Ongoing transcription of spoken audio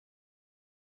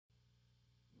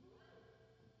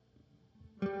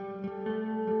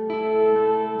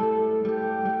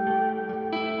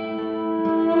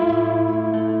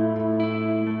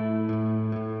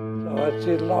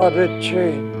It's a lot of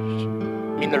change.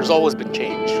 I mean, there's always been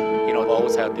change. You know, I've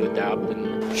always had to adapt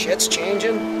and... Shit's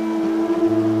changing?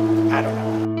 I don't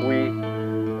know.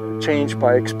 We change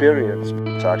by experience.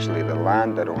 It's actually the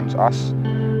land that owns us,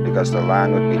 because the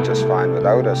land would be just fine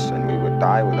without us and we would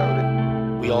die without it.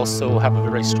 We also have a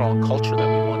very strong culture that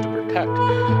we want to protect.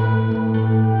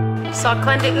 Sa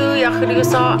klende u yakhru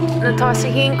sa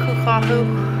natasihin kuhahu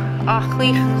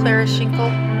achli clarishinko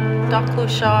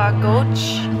daklusha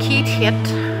goch kit hit.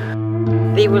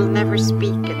 They will never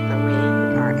speak it the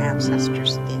way our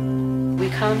ancestors did. We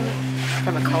come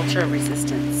from a culture of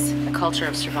resistance, a culture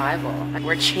of survival.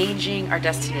 We're changing our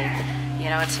destiny. You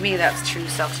know, and to me that's true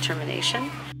self-determination.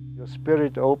 Your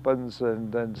spirit opens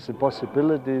and the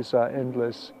possibilities are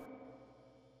endless.